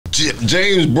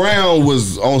James Brown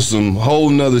was on some whole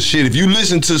nother shit. If you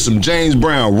listen to some James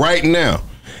Brown right now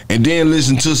and then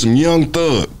listen to some Young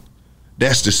Thug,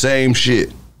 that's the same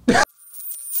shit.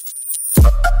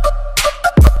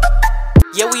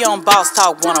 Yeah, we on Boss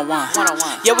Talk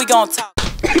 101. Yeah, we gonna talk.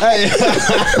 Hey,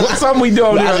 what's something we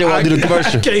doing there? I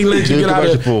can't let you get out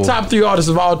of there. Top 3 artists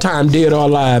of all time, dead or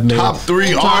alive, man. Top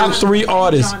 3 artists? Top 3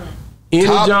 artists. Any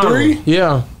Top genre. 3?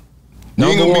 Yeah. You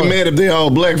ain't gonna be mad if they all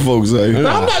black folks, eh? No,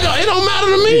 I'm not gonna, it don't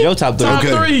matter to me. Your top 3. Top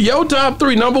 3. Your top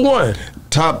 3. Number 1.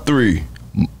 Top 3.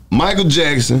 Michael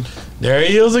Jackson. There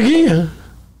he is again.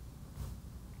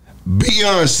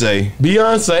 Beyonce.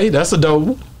 That's a dope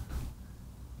one.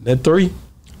 That 3.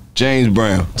 James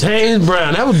Brown.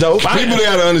 That was dope. People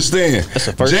gotta understand.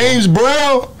 James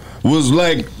Brown was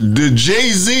like the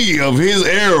Jay-Z of his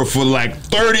era for like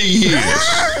 30 years.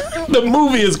 The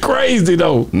movie is crazy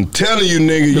though. I'm telling you,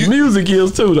 nigga. The music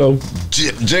is too though.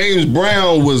 James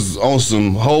Brown was on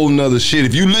some whole nother shit.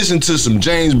 If you listen to some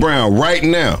James Brown right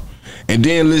now and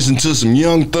then listen to some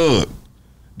Young Thug,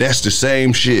 that's the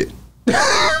same shit.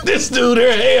 This dude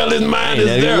here, hell, his mind is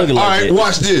there. All right,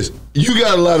 watch this. You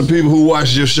got a lot of people who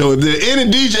watch your show. If there are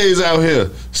any DJs out here,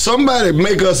 somebody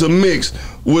make us a mix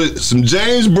with some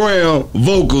James Brown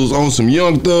vocals on some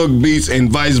Young Thug beats and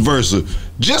vice versa.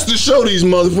 Just to show these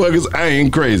motherfuckers I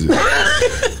ain't crazy.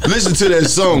 Listen to that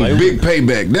song, Big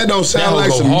Payback. That don't sound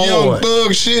like some Young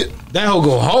Thug shit. That hoe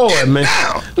go hard, man.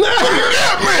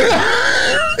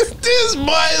 This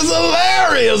boy is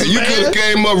hilarious, you man. could have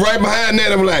came up right behind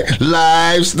that and be like,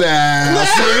 lifestyle.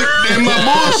 See, in my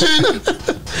bullshit.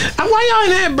 Why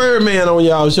y'all ain't had Birdman on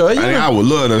y'all show? I would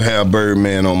love to have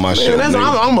Birdman on my show.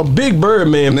 I'm a big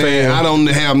Birdman fan. I don't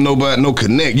have no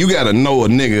connect. You gotta know a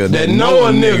nigga that know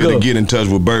a nigga to get in touch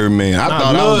with Birdman. I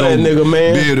thought I was gonna be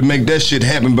able to make that shit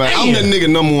happen, but I'm that nigga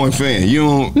 #1 fan. You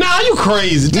don't? Nah, you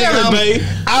crazy. Tell me, babe.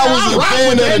 I was a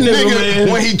fan of that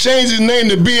nigga when he changed his name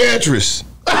to Beatrice.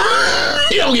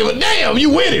 He don't give a damn.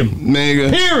 You with him,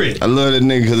 nigga. Period. I love that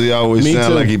nigga because he always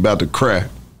sound like he about to cry.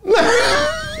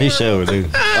 He showed it, dude.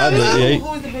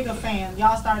 Who's the bigger fan?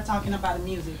 Y'all started talking about the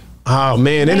music. Oh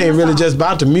man, it ain't really just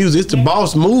about the music. It's the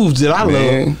boss moves that I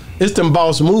love. It's them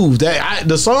boss moves.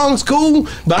 The song's cool,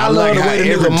 but I love the way the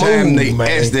nigga move. Every time they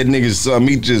ask that nigga something,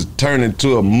 he just turn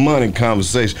into a money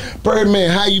conversation. Birdman,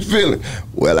 how you feeling?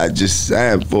 Well, I just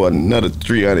signed for another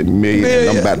 300 million, and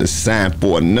I'm about to sign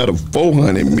for another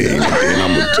 400 million, and then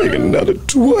I'm gonna take another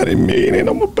 200 million, and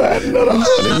I'm gonna buy another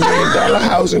 $100 million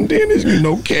house, and then there's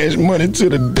cash money to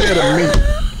the debt of me.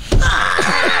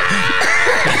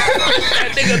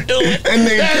 That nigga do it.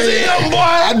 That's him, boy.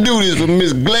 I do this for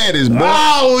Miss Gladys, boy.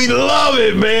 Oh, we love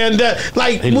it, man.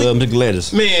 He love Miss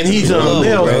Gladys. Man, he's something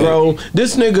else, bro.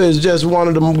 This nigga is just one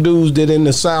of them dudes that in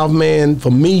the South, man,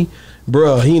 for me,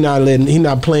 bruh, he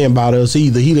not playing about us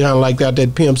either. He kind of like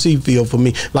that Pimp C feel for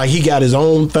me. Like he got his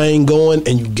own thing going,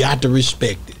 and you got to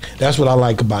respect it. That's what I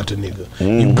like about the nigga.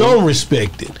 You gonna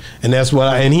respect it, and that's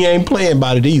what and he ain't playing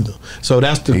about it either. So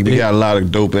that's the. He got a lot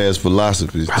of dope ass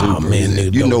philosophies too. Oh man,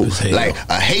 nigga, you know, like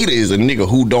a hater is a nigga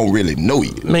who don't really know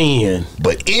you, man.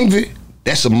 But envy,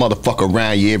 that's a motherfucker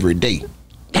around you every day.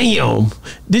 Damn,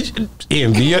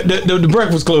 envy the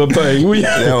Breakfast Club thing. When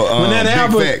that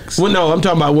happened, no, I'm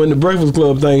talking about when the Breakfast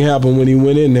Club thing happened. When he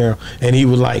went in there and he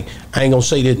was like, "I ain't gonna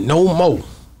say that no more."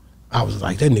 I was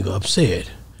like, that nigga upset.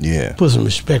 Yeah, put some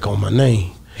respect on my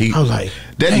name. I was like,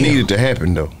 that needed to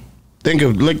happen though. Think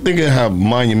of how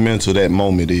monumental that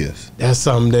moment is. That's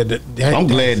something that I'm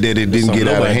glad that it didn't get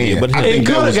out of hand. But it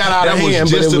could have got out of hand. That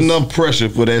was just enough pressure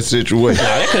for that situation. Nah,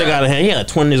 that could have got out of hand. He had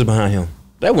 20 niggas behind him.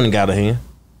 That wouldn't got out of hand.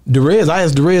 I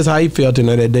asked Derez how he felt in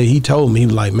there that day. He told me, he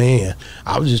was like, man,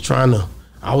 I was just trying to,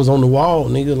 I was on the wall,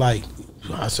 nigga. Like,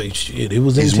 I say, shit, it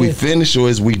was intense. Is we finished or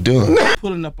is we done?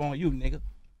 Pulling up on you, nigga.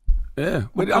 Yeah,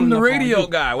 but I'm the radio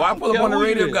guy. Why pull up on the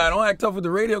radio guy? Don't act tough with the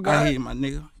radio guy. I hear my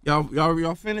nigga.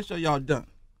 Y'all finished or y'all done?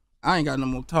 I ain't got no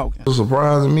more talking. It was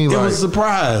surprising me. It was a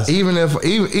surprise. Even if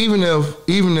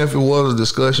it was a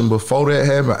discussion before that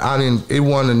happened, it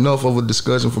wasn't enough of a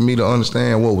discussion for me to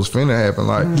understand what was finna happen.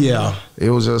 Like, yeah,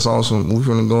 it was just on some, we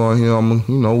finna go in here,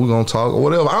 we gonna talk or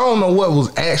whatever. I don't know what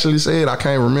was actually said. I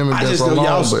can't remember. I just know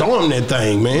y'all stormed that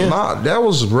thing, man. Nah, that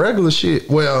was regular shit.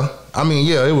 Well, I mean,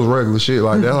 yeah, it was regular shit.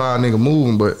 Like, that's how a nigga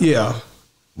moving, but yeah.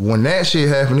 When that shit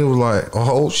happened, it was like,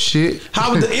 oh shit.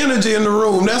 How was the energy in the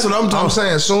room? That's what I'm talking about. I'm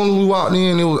saying, as soon as we walked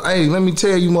in, it was, hey, let me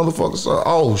tell you motherfuckers,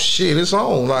 oh shit, it's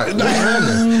on. Like, what's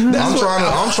happening?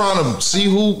 I'm trying to see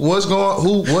what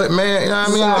man, you know what I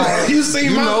mean? Like, you see,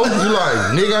 you know, you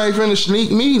like, nigga ain't finna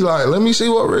sneak me. Like, let me see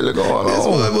what really going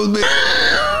on.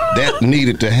 That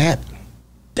needed to happen.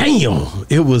 damn,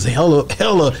 it was hella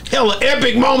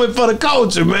epic moment for the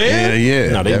culture, man.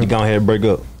 Yeah. No, they gonna have to break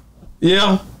up.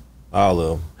 Yeah. All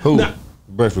of them. Who? Nah.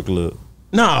 Breakfast Club.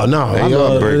 No, They I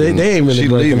love, breaking- they ain't really she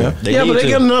breaking leaving. up. They Yeah, but need they to.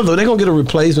 get another. They gonna get a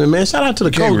replacement, man. Shout out to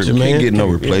the culture, man. Can't get no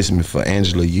replacement for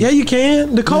Angela Yee. Yeah, you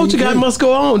can. The culture guy must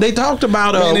go on. They talked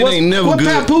about Man, it ain't never what good.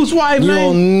 Papoose wife You name?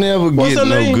 don't never What's get her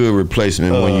no name? good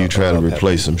replacement when you try to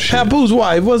replace some shit. Papoose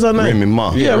wife. What's her name? Remy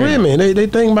Ma. Yeah, Remy. They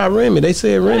think about Remy. They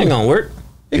said That Remy. ain't gonna work.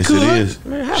 It Yes, could. it is.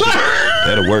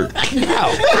 That'll work. I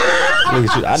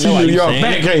She know how New you York saying.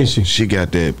 back, ain't she? She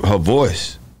got that her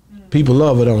voice. People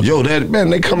love her, don't they? Yo, that man,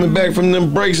 they coming back from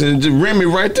them breaks and just Remy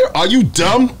right there. Are you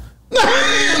dumb?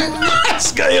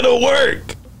 It'll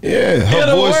work. Yeah, her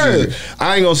It'll voice work. is,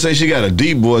 I ain't gonna say she got a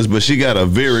deep voice, but she got a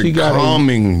very She got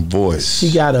calming voice.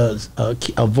 She got a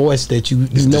voice that you know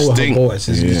distinct. her voice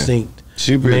is Yeah. distinct.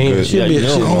 She pretty Man, good. she'll be- I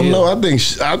she'll don't be- know. I think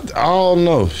I don't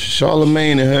know.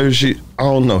 Charlemagne and her. I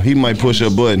don't know. He might push her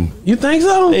button. You think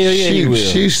so? Hell yeah, he will.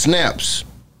 She snaps.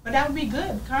 But that would be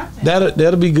good content.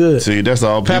 That'll be good. See, that's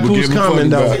all people Papoose give a fuck coming,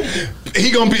 about. though. He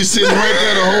gonna be sitting right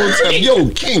there the whole time. Yo,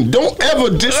 King, don't ever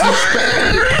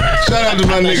disrespect. Shout out to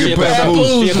my nigga Shit, Papoose.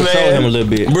 She'll console him a little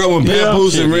bit. Bro, when Yeah.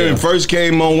 Papoose and Shit, Remy yeah. first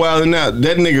came on Wild 'N Out,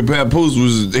 that nigga Papoose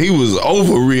was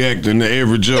overreacting to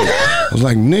every joke. I was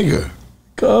like, nigga,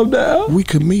 Calm down. we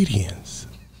comedians.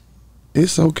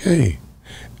 It's okay.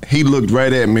 He looked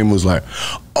right at me and was like,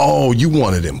 oh, you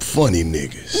one of them funny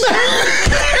niggas.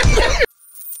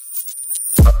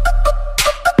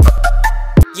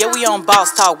 Yeah, we on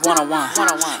Boss Talk 101.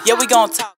 Yeah, we gon' talk.